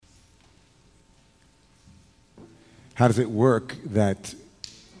How does it work that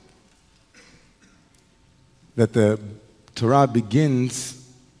the Torah begins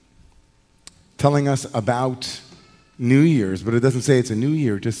telling us about New Year's, but it doesn't say it's a new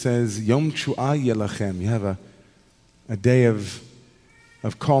year. It just says, Yom Tshu'ah Yelachem. You have a day of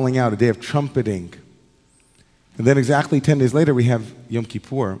calling out, a day of trumpeting. And then exactly 10 days later, we have Yom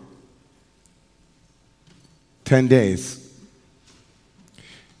Kippur. 10 days.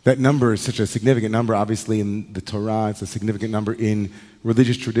 That number is such a significant number, obviously, in the Torah. It's a significant number in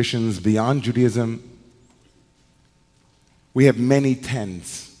religious traditions beyond Judaism. We have many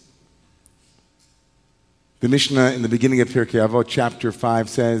tens. The Mishnah in the beginning of Pirkei Avot, chapter 5,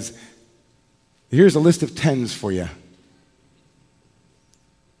 says, here's a list of tens for you.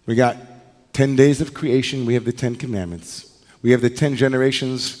 We got 10 days of creation. We have the 10 commandments. We have the 10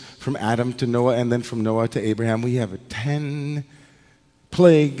 generations from Adam to Noah, and then from Noah to Abraham. We have 10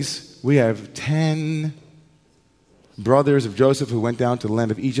 plagues. We have 10 brothers of Joseph who went down to the land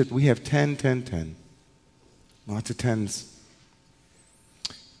of Egypt. We have 10, 10, 10. Lots of tens.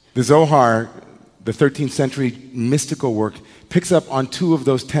 The Zohar, the 13th century mystical work, picks up on 2 of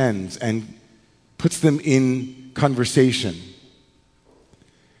those tens and puts them in conversation.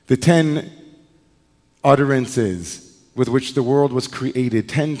 The 10 utterances with which the world was created.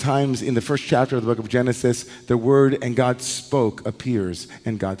 10 times in the first chapter of the book of Genesis, the word "and God spoke" appears.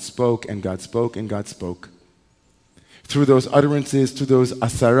 And God spoke, and God spoke, and God spoke. Through those utterances, through those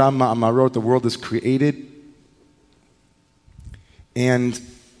asara ma'amarot, the world is created. And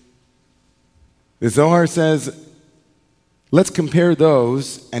the Zohar says, let's compare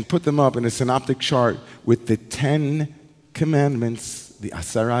those and put them up in a synoptic chart with the 10 commandments, the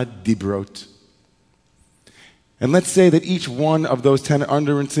asara dibrot. And let's say that each one of those 10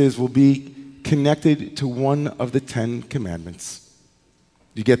 utterances will be connected to one of the 10 commandments.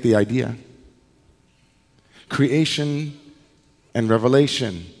 You get the idea? Creation and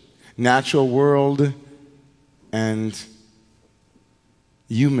revelation, natural world and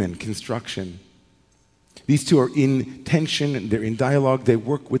human construction. These 2 are in tension, they're in dialogue, they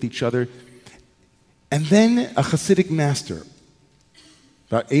work with each other. And then a Hasidic master,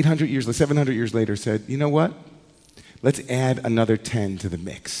 about 800 years, 700 years later, said, you know what? Let's add another 10 to the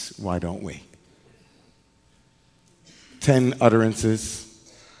mix. Why don't we? 10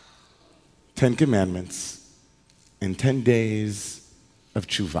 utterances, 10 commandments, and 10 days of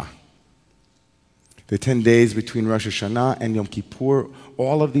tshuva. The 10 days between Rosh Hashanah and Yom Kippur,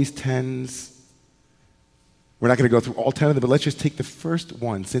 all of these 10s, we're not going to go through all 10 of them, but let's just take the first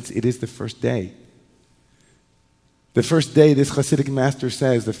one, since it is the first day. The first day, this Hasidic master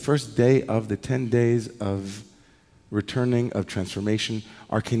says, the first day of the 10 days of returning, of transformation,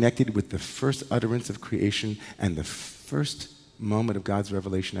 are connected with the first utterance of creation and the first moment of God's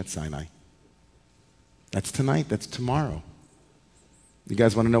revelation at Sinai. That's tonight, that's tomorrow. You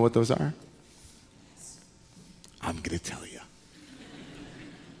guys want to know what those are? I'm going to tell you.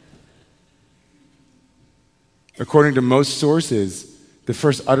 According to most sources, the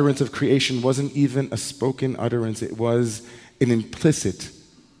first utterance of creation wasn't even a spoken utterance. It was an implicit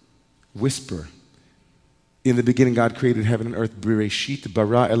whisper. In the beginning, God created heaven and earth. Bereshit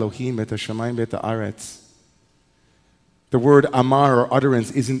bara Elohim et hashamayim et haaretz. The word amar, or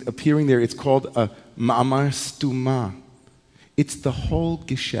utterance, isn't appearing there. It's called a ma'amar stuma. It's the whole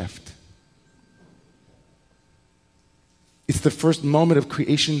geschäft. It's the first moment of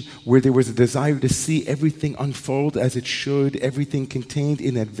creation where there was a desire to see everything unfold as it should, everything contained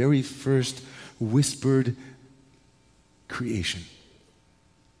in that very first whispered creation.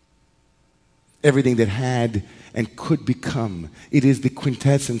 Everything that had and could become. It is the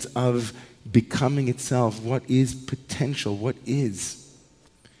quintessence of becoming itself. What is potential? What is?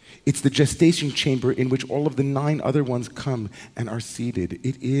 It's the gestation chamber in which all of the 9 other ones come and are seated.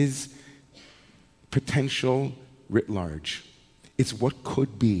 It is potential writ large. It's what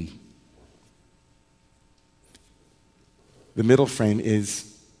could be. The middle frame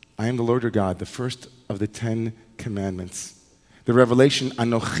is, I am the Lord your God, the first of the 10 commandments. The revelation,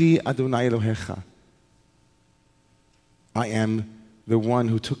 Anochi Adonai Elohecha. I am the one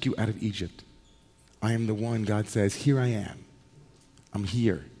who took you out of Egypt. I am the one, God says, here I am. I'm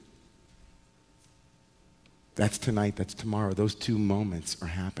here. That's tonight, that's tomorrow. Those 2 moments are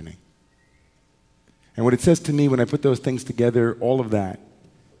happening. And what it says to me when I put those things together, all of that,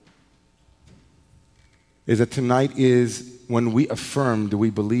 is that tonight is when we affirm, do we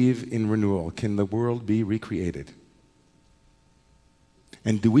believe in renewal? Can the world be recreated?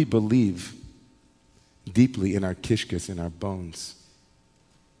 And do we believe deeply in our kishkis, in our bones,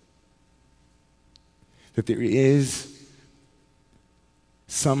 that there is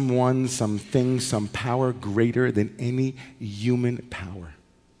someone, something, some power greater than any human power.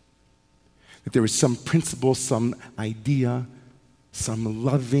 That there is some principle, some idea, some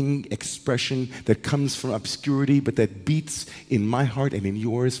loving expression that comes from obscurity, but that beats in my heart and in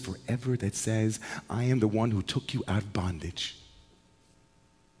yours forever, that says, I am the one who took you out of bondage.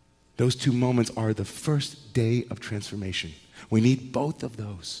 Those two moments are the first day of transformation. We need both of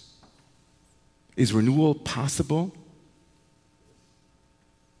those. Is renewal possible?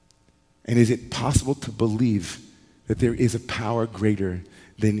 And is it possible to believe that there is a power greater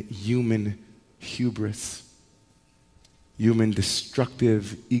than human hubris, human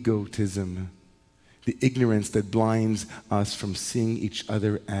destructive egotism, the ignorance that blinds us from seeing each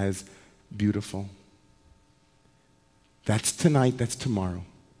other as beautiful? That's tonight, that's tomorrow.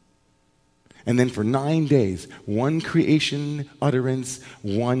 And then for 9 days, one creation utterance,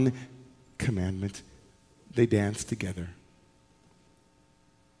 one commandment, they dance together.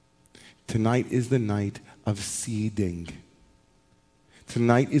 Tonight is the night of seeding.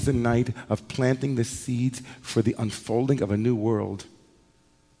 Tonight is the night of planting the seeds for the unfolding of a new world.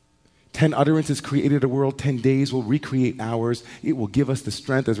 10 utterances created a world, 10 days will recreate ours. It will give us the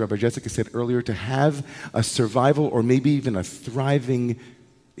strength, as Rabbi Jessica said earlier, to have a survival or maybe even a thriving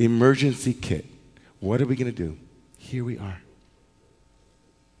emergency kit. What are we going to do? Here we are.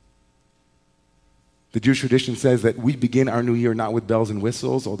 The Jewish tradition says that we begin our new year not with bells and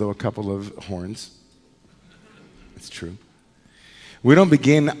whistles, although a couple of horns. It's true. We don't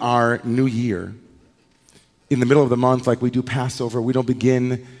begin our new year in the middle of the month like we do Passover. We don't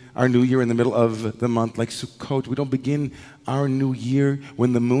begin our new year in the middle of the month like Sukkot. We don't begin our new year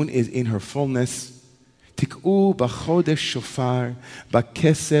when the moon is in her fullness. Tik'u b'chodesh shofar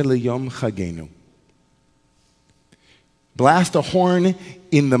b'keseh liyom chagenu. Blast a horn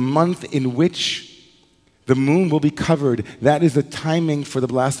in the month in which the moon will be covered. That is the timing for the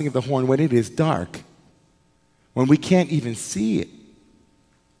blasting of the horn when it is dark, when we can't even see it.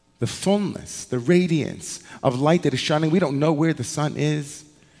 The fullness, the radiance of light that is shining. We don't know where the sun is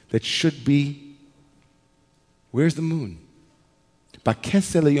that should be. Where's the moon? The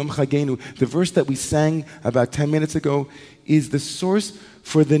verse that we sang about 10 minutes ago is the source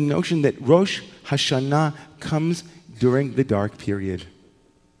for the notion that Rosh Hashanah comes during the dark period.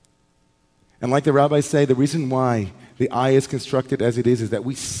 And like the rabbis say, the reason why the eye is constructed as it is that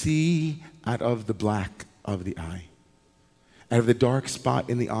we see out of the black of the eye, out of the dark spot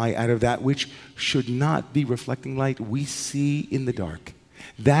in the eye, out of that which should not be reflecting light, we see in the dark.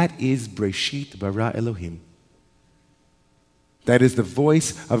 That is Breshit bara Elohim. That is the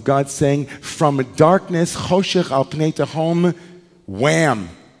voice of God saying, from darkness, choshech al pnei tehom, wham.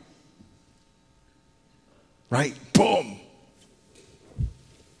 Right? Boom.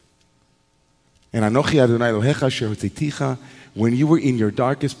 And Anochi Adonai Elohecha asher hotziticha, when you were in your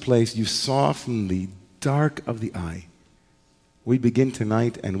darkest place, you saw from the dark of the eye. We begin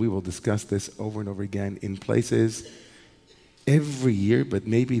tonight, and we will discuss this over and over again in places every year, but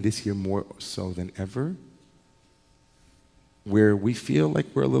maybe this year more so than ever, where we feel like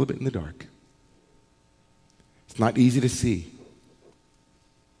we're a little bit in the dark. It's not easy to see.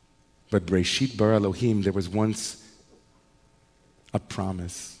 But Breshit bara Elohim, there was once a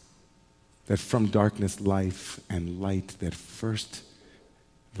promise that from darkness, life and light, that first,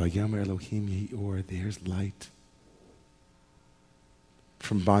 Vayomer Elohim yehi or, there's light.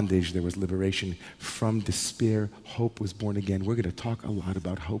 From bondage, there was liberation. From despair, hope was born again. We're going to talk a lot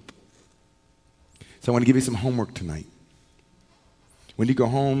about hope. So I want to give you some homework tonight. When you go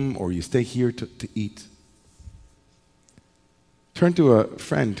home or you stay here to eat, turn to a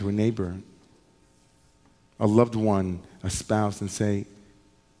friend, to a neighbor, a loved one, a spouse, and say,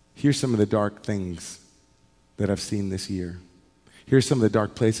 here's some of the dark things that I've seen this year. Here's some of the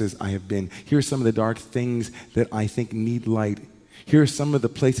dark places I have been. Here's some of the dark things that I think need light. Here are some of the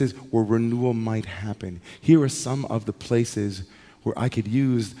places where renewal might happen. Here are some of the places where I could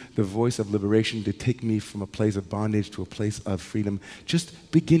use the voice of liberation to take me from a place of bondage to a place of freedom.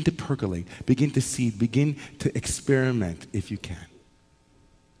 Just begin to percolate, begin to seed, begin to experiment if you can.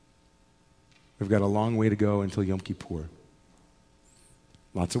 We've got a long way to go until Yom Kippur.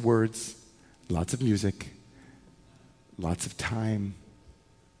 Lots of words, lots of music, lots of time.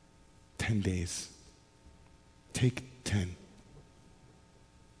 10 days. Take 10.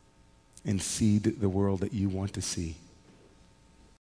 And seed the world that you want to see.